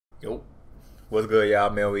Yo, what's good,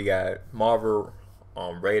 y'all? Man, we got Marvel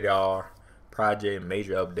on Radar, Project,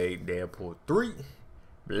 Major Update, Deadpool 3,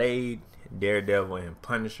 Blade, Daredevil, and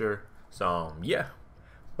Punisher. So, yeah,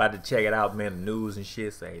 about to check it out, man. The news and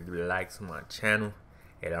shit. So, hey, like to my channel,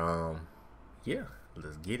 and yeah,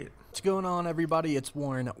 let's get it. What's going on, everybody? It's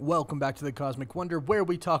Warren. Welcome back to the Cosmic Wonder, where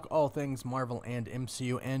we talk all things Marvel and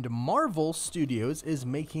MCU. And Marvel Studios is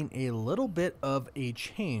making a little bit of a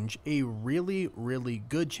change, a really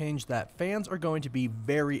good change that fans are going to be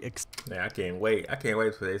very Man, I can't wait. I can't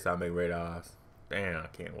wait for they start making radars. Damn, I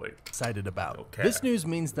can't wait. Excited about. Okay. This news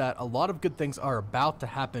means that a lot of good things are about to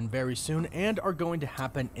happen very soon and are going to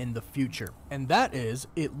happen in the future. And that is,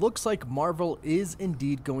 it looks like Marvel is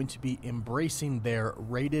indeed going to be embracing their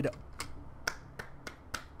rated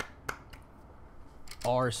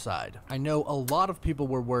R side. I know a lot of people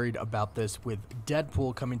were worried about this with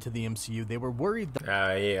Deadpool coming to the MCU. They were worried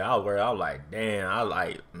that yeah, I was worried. I was like, damn,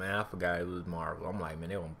 man, I forgot it was Marvel. I'm like, man,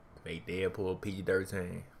 they gonna make Deadpool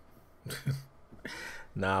PG-13.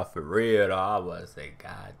 Nah, for real though, I was say,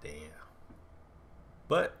 god damn.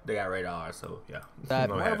 But they got rated R, so yeah. That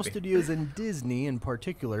Marvel Studios and Disney in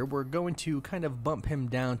particular were going to kind of bump him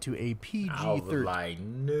down to a PG-13. I was like,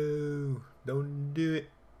 no, don't do it.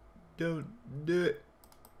 Don't do it.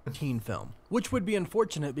 Film, which would be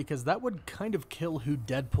unfortunate because that would kind of kill who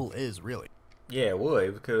Deadpool is, really. Yeah, it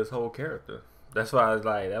would, because his whole character. That's why I was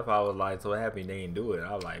like, so happy they didn't do it.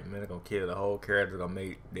 I was like, man, they're gonna kill the whole character, gonna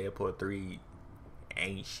make Deadpool 3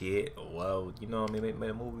 ain't shit. Well, you know what I mean, make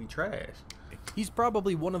the movie trash. He's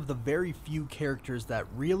probably one of the very few characters that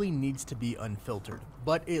really needs to be unfiltered.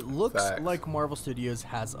 But it looks like Marvel Studios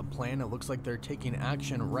has a plan. It looks like they're taking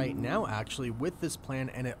action right now, actually, with this plan.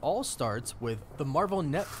 And it all starts with the Marvel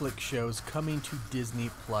Netflix shows coming to Disney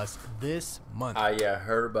Plus this month. Yeah, I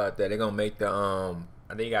heard about that. They're gonna make the, I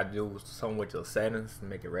think you gotta do something with your settings,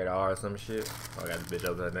 make it rated R or some shit. Oh, I got this bitch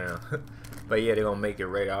upside down. But yeah, they're gonna make it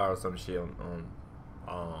rated R or some shit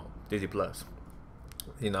on Disney Plus.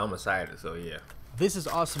 You know, I'm excited, so yeah. This is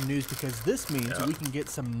awesome news because this means we can get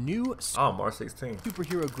some new March 16th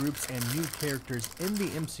superhero groups and new characters in the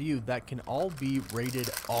MCU that can all be rated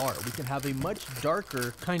R. We can have a much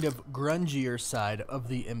darker, kind of grungier side of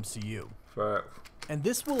the MCU. And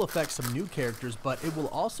this will affect some new characters, but it will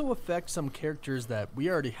also affect some characters that we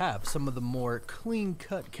already have, some of the more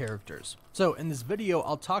clean-cut characters. So in this video,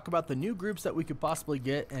 I'll talk about the new groups that we could possibly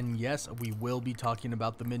get, and yes, we will be talking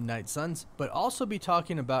about the Midnight Suns, but also be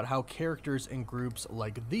talking about how characters and groups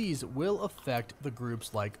like these will affect the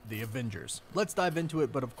groups like the Avengers. Let's dive into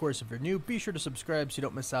it, but of course, if you're new, be sure to subscribe so you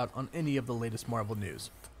don't miss out on any of the latest Marvel news.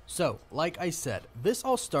 So, like I said, this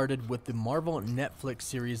all started with the Marvel Netflix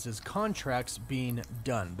series' contracts being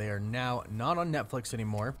done. They are now not on Netflix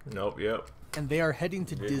anymore. Nope, yep. And they are heading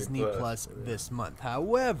to Disney Plus this month.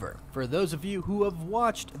 However, for those of you who have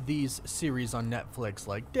watched these series on Netflix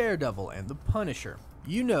like Daredevil and The Punisher,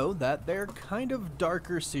 you know that they're kind of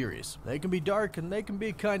darker series. They can be dark and they can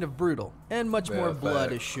be kind of brutal, and much more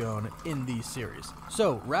blood is shown in these series.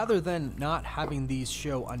 So rather than not having these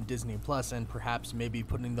show on Disney Plus and perhaps maybe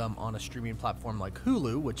putting them on a streaming platform like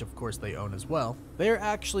Hulu, which of course they own as well, they're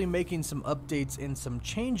actually making some updates and some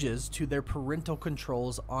changes to their parental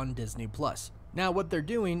controls on Disney Plus. Now what they're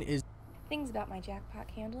doing is things about my jackpot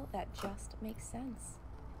candle that just make sense.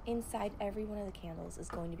 Inside every one of the candles is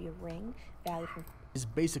going to be a ring valued from is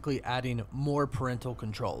basically adding more parental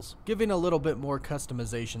controls, giving a little bit more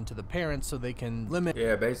customization to the parents so they can limit.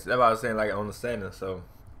 Yeah, basically, that's what I was saying, like on the settings. So,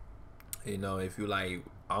 you know, if you like,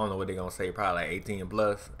 I don't know what they're gonna say, probably like 18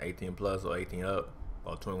 plus or 18 up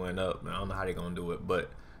or 21 up. I don't know how they're gonna do it, but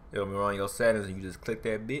it'll be on your settings and you just click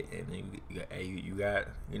that bit and then you got,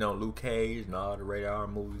 you know, Luke Cage and all the radar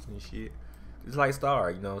movies and shit. It's like Star,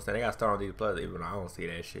 you know what I'm saying? They got Star on Disney Plus, even though I don't see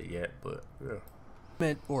that shit yet, but yeah.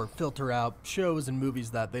 Or filter out shows and movies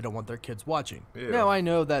that they don't want their kids watching. Yeah. Now I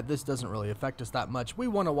know that this doesn't really affect us that much. We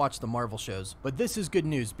want to watch the Marvel shows, but this is good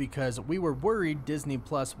news because we were worried Disney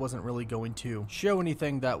Plus wasn't really going to show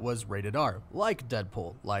anything that was rated R, like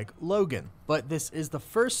Deadpool, like Logan. But this is the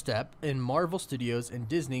first step in Marvel Studios and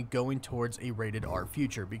Disney going towards a rated R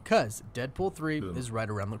future because Deadpool 3 is right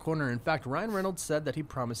around the corner. In fact, Ryan Reynolds said that he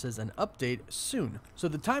promises an update soon. So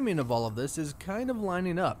the timing of all of this is kind of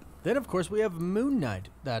lining up. Then, of course, we have Moon Knight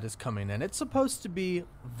that is coming, and it's supposed to be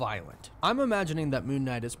violent. I'm imagining that Moon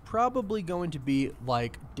Knight is probably going to be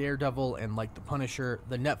like Daredevil and like The Punisher,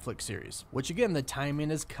 the Netflix series, which again, the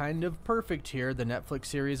timing is kind of perfect here. The Netflix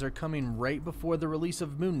series are coming right before the release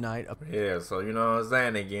of Moon Knight. Yeah, so you know what I'm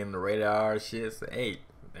saying? Again, the rated R shit's 8.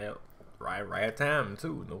 Yep. right at time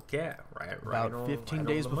too. No cap. About 15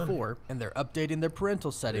 days before, and they're updating their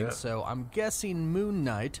parental settings. So I'm guessing Moon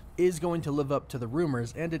Knight is going to live up to the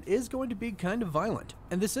rumors, and it is going to be kind of violent.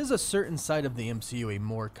 And this is a certain side of the MCU, a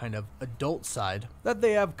more kind of adult side that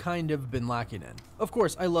they have kind of been lacking in. Of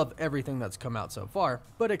course, I love everything that's come out so far,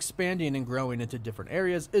 but expanding and growing into different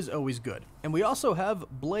areas is always good. And we also have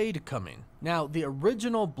Blade coming. Now, the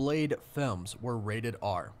original Blade films were rated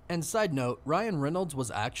R. And side note, Ryan Reynolds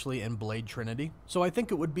was actually in Blade Trinity, so I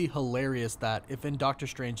think it would be hilarious that if in Doctor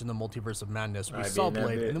Strange in the Multiverse of Madness we saw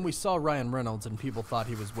Blade and then we saw Ryan Reynolds and people thought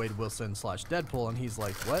he was Wade Wilson / Deadpool, and he's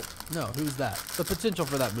like, what? No, who's that? The potential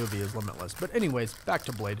for that movie is limitless. But anyways, back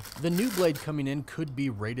to Blade. The new Blade coming in could be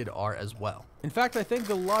rated R as well. In fact, I think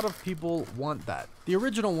a lot of people want that. The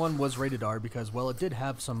original one was rated R because, well, it did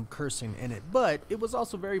have some cursing in it, but it was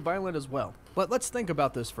also very violent as well. But let's think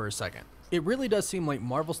about this for a second. It really does seem like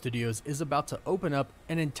Marvel Studios is about to open up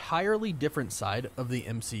an entirely different side of the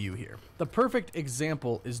MCU here. The perfect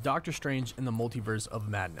example is Doctor Strange in the Multiverse of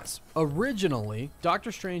Madness. Originally,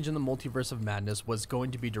 Doctor Strange in the Multiverse of Madness was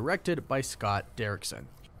going to be directed by Scott Derrickson.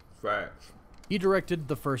 Facts. He directed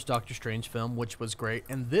the first Doctor Strange film, which was great,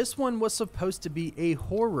 and this one was supposed to be a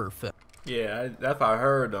horror film. Yeah, that's what I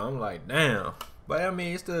heard though. I'm like, damn. But I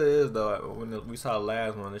mean, it still is though. When we saw the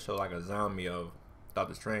last one, it showed like a zombie of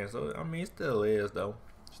Doctor Strange. So I mean, it still is though.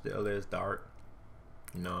 Still is dark.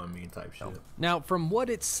 You know what I mean, type shit. Now, from what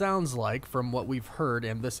it sounds like, from what we've heard,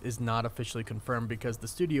 and this is not officially confirmed because the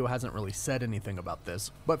studio hasn't really said anything about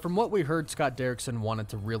this, but from what we heard, Scott Derrickson wanted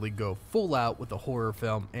to really go full out with a horror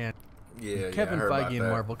film, and Kevin Feige and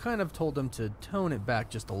Marvel kind of told him to tone it back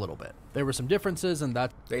just a little bit. There were some differences, and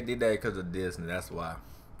that they did that because of Disney. That's why.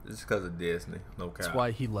 It's because of Disney. No cap. That's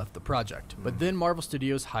why he left the project. But then Marvel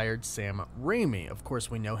Studios hired Sam Raimi. Of course,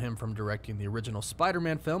 we know him from directing the original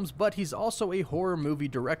Spider-Man films, but he's also a horror movie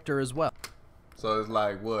director as well. So it's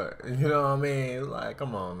like, what? You know what I mean? It's like,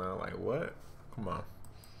 come on now. Like, what? Come on.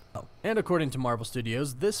 And according to Marvel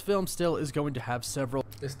Studios, this film still is going to have several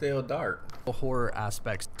it's still dark horror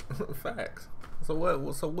aspects. Facts. So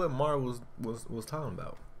what Marvel was talking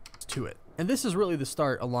about to it. And this is really the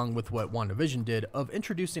start, along with what WandaVision did, of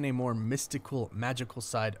introducing a more mystical, magical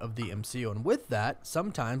side of the MCU. And with that,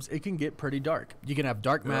 sometimes it can get pretty dark. You can have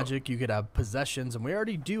dark magic, you could have possessions, and we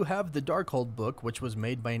already do have the Darkhold book, which was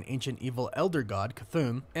made by an ancient evil elder god,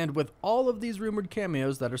 Cthulhu. And with all of these rumored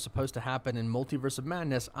cameos that are supposed to happen in Multiverse of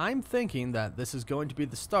Madness, I'm thinking that this is going to be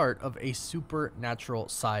the start of a supernatural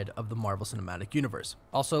side of the Marvel Cinematic Universe.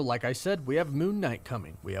 Also, like I said, we have Moon Knight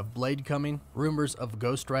coming, we have Blade coming, rumors of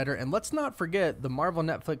Ghost Rider, and let's not forget the Marvel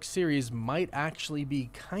Netflix series might actually be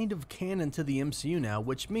kind of canon to the MCU now,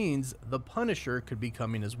 which means the Punisher could be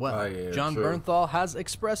coming as well. John Bernthal has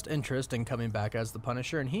expressed interest in coming back as the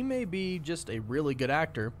Punisher, and he may be just a really good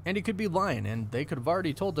actor, and he could be lying, and they could have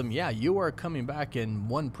already told him, yeah, you are coming back in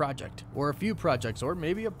one project, or a few projects, or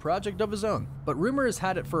maybe a project of his own. But rumor has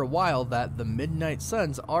had it for a while that the Midnight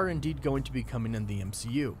Suns are indeed going to be coming in the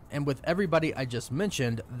MCU, and with everybody I just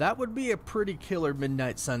mentioned, that would be a pretty killer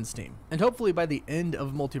Midnight Suns team. And hopefully by the end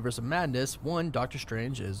of Multiverse of Madness, 1, Doctor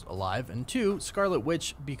Strange is alive, and 2, Scarlet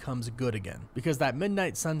Witch becomes good again. Because that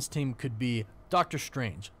Midnight Suns team could be Doctor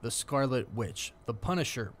Strange, the Scarlet Witch, the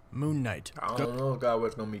Punisher, Moon Knight. I don't know if Scarlet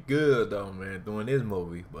Witch gonna be good though, man, doing this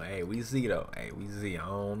movie. But hey, we see though. Hey, we see. I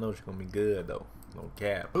don't know if she's gonna be good though. No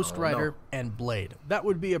cap. Ghost Rider and Blade. That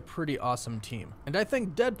would be a pretty awesome team. And I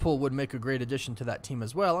think Deadpool would make a great addition to that team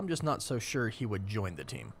as well. I'm just not so sure he would join the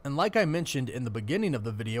team. And like I mentioned in the beginning of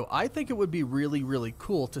the video, I think it would be really, really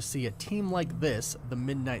cool to see a team like this, the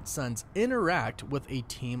Midnight Suns, interact with a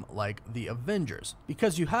team like the Avengers.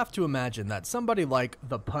 Because you have to imagine that somebody like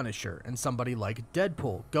the Punisher and somebody like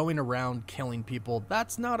Deadpool going around killing people,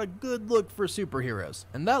 that's not a good look for superheroes.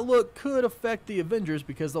 And that look could affect the Avengers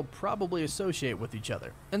because they'll probably associate with each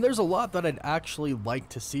other. And there's a lot that I'd actually like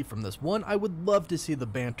to see from this. One, I would love to see the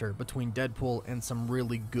banter between Deadpool and some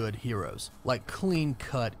really good heroes, like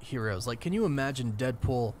clean-cut heroes. Like, can you imagine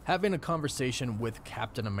Deadpool having a conversation with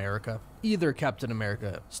Captain America? Either Captain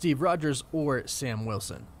America, Steve Rogers, or Sam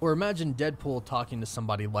Wilson. Or imagine Deadpool talking to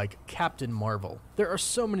somebody like Captain Marvel. There are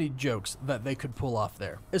so many jokes that they could pull off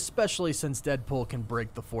there, especially since Deadpool can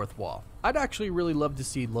break the fourth wall. I'd actually really love to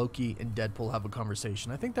see Loki and Deadpool have a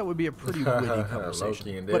conversation. I think that would be a pretty witty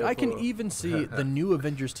conversation. But I can even see the new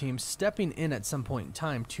Avengers team stepping in at some point in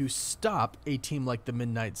time to stop a team like the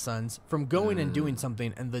Midnight Suns from going and doing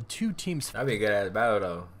something, and the two teams... That'd be a good ass battle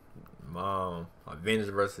though. Avengers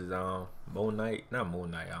versus Moon Knight, not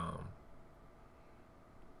Moon Knight.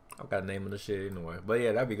 I've got the name of the shit anyway. But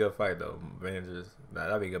yeah, that'd be a good fight though. Avengers,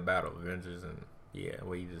 that'd be a good battle. Avengers and yeah,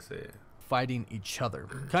 what you just said. fighting each other,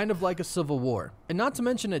 kind of like a civil war. And not to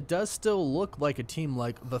mention, it does still look like a team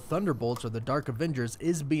like the Thunderbolts or the Dark Avengers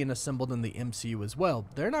is being assembled in the MCU as well.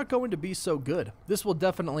 They're not going to be so good. This will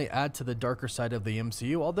definitely add to the darker side of the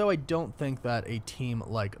MCU, although I don't think that a team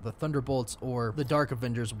like the Thunderbolts or the Dark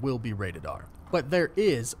Avengers will be rated R. But there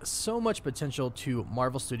is so much potential to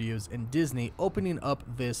Marvel Studios and Disney opening up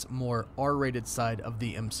this more R-rated side of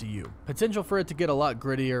the MCU. Potential for it to get a lot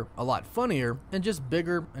grittier, a lot funnier, and just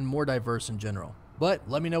bigger and more diverse in general. But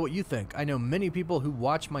let me know what you think. I know many people who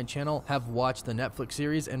watch my channel have watched the Netflix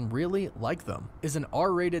series and really like them. Is an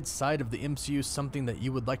R-rated side of the MCU something that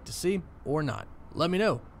you would like to see or not? Let me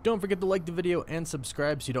know. Don't forget to like the video and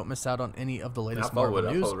subscribe so you don't miss out on any of the latest Marvel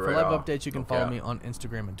news. For live updates, you can follow me on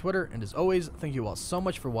Instagram and Twitter. And as always, thank you all so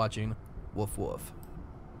much for watching. Woof woof.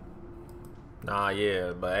 Nah,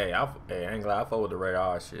 yeah, but hey, I ain't glad I fuck with the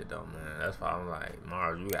radar shit though, man. That's why I'm like,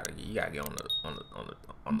 Mars, you gotta get on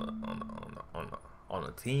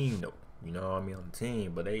the team though. You know what I mean, on the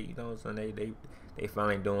team. But they, you know what I'm saying, they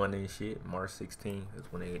finally doing this shit. March 16th is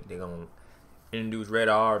when they gonna introduce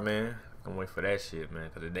radar, man. I'm waiting for that shit,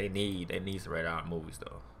 man, because they need some rated R movies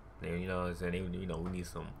though. They, you know what I'm saying? They, you know, we need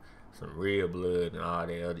some real blood and all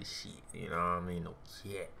that other shit. You know what I mean? No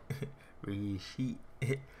shit, real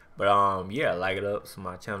shit. But yeah, like it up. So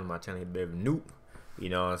my channel is very new. You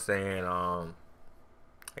know what I'm saying?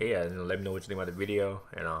 Yeah, let me know what you think about the video,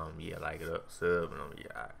 and yeah, like it up, sub, and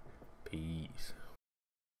yeah, peace.